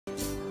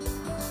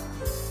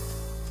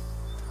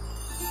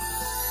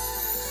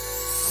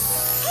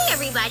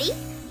everybody.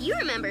 You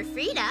remember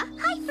Frida.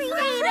 Hi, Frida.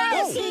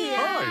 Frida's here.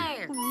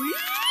 Hi.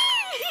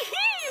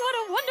 What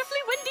a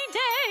wonderfully windy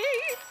day.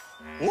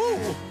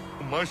 Oh,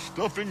 my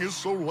stuffing is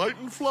so light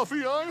and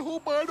fluffy, I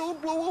hope I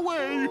don't blow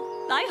away.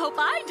 I hope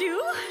I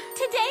do.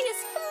 Today is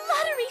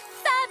fluttery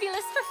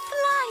fabulous for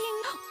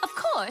flying. Of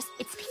course,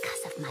 it's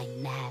because of my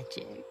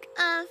magic.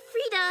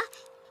 Frida,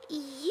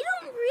 you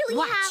don't really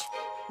Watch. have...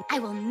 I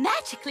will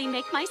magically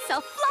make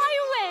myself fly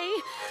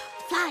away.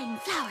 Flying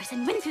flowers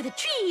and wind through the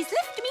trees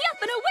lift me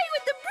up and away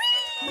with the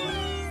breeze.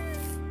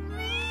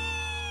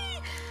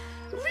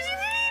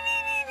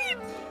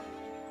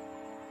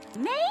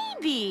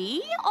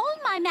 Maybe all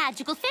my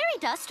magical fairy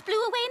dust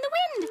blew away in the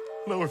wind.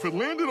 Now, if it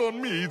landed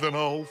on me, then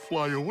I'll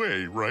fly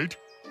away, right?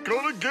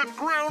 Gonna get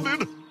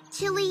grounded.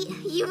 Chili,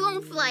 you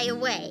won't fly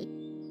away.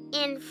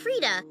 And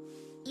Frida,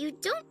 you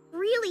don't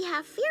really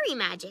have fairy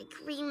magic,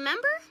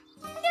 remember?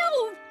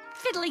 No,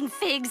 fiddling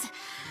figs.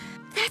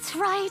 That's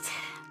right.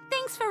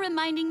 Thanks for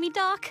reminding me,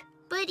 Doc.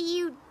 But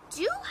you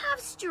do have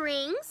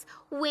strings,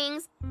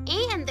 wings,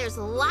 and there's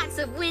lots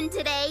of wind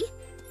today.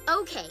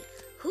 Okay,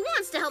 who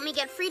wants to help me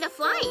get Frida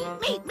flying?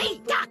 Me,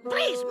 Doc,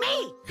 please,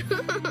 me.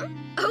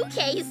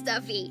 Okay,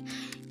 Stuffy.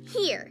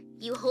 Here,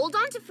 you hold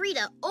on to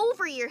Frida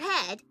over your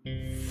head.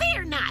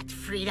 Fear not,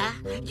 Frida.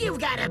 You've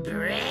got a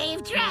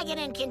brave dragon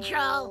in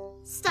control.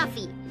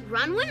 Stuffy,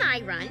 run when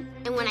I run,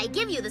 and when I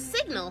give you the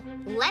signal,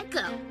 let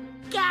go.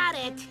 Got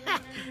it.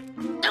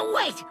 Oh,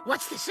 wait,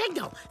 what's the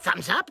signal?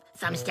 Thumbs up?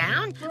 Thumbs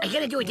down? Are you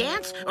gonna do a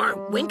dance?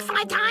 Or wink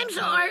 5 times?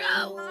 Or,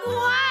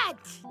 what?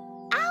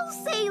 I'll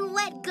say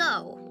let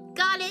go.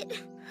 Got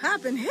it?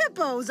 Hopping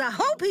hippos, I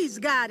hope he's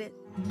got it.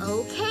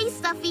 Okay,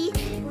 Stuffy,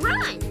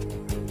 run!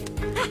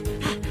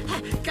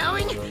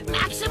 Going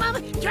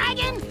maximum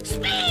dragon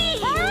speed!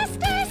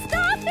 Faster,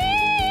 Stuffy!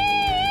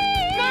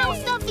 Now,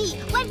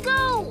 Stuffy, let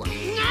go!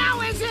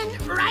 Now as in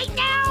right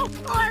now?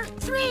 Or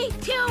 3,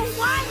 2,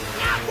 1,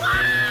 now?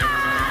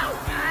 Whoa!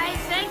 I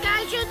think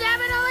I should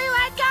definitely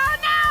let go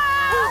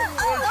now!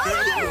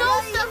 No,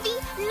 Stuffy,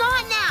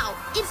 not now.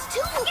 It's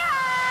too...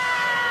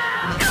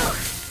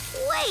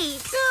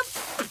 Wait.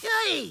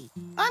 Hey,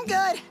 I'm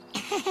good.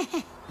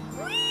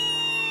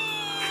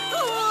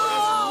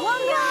 Wow!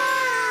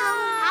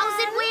 How's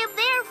it way up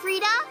there,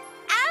 Frida?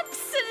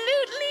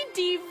 Absolutely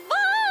divine!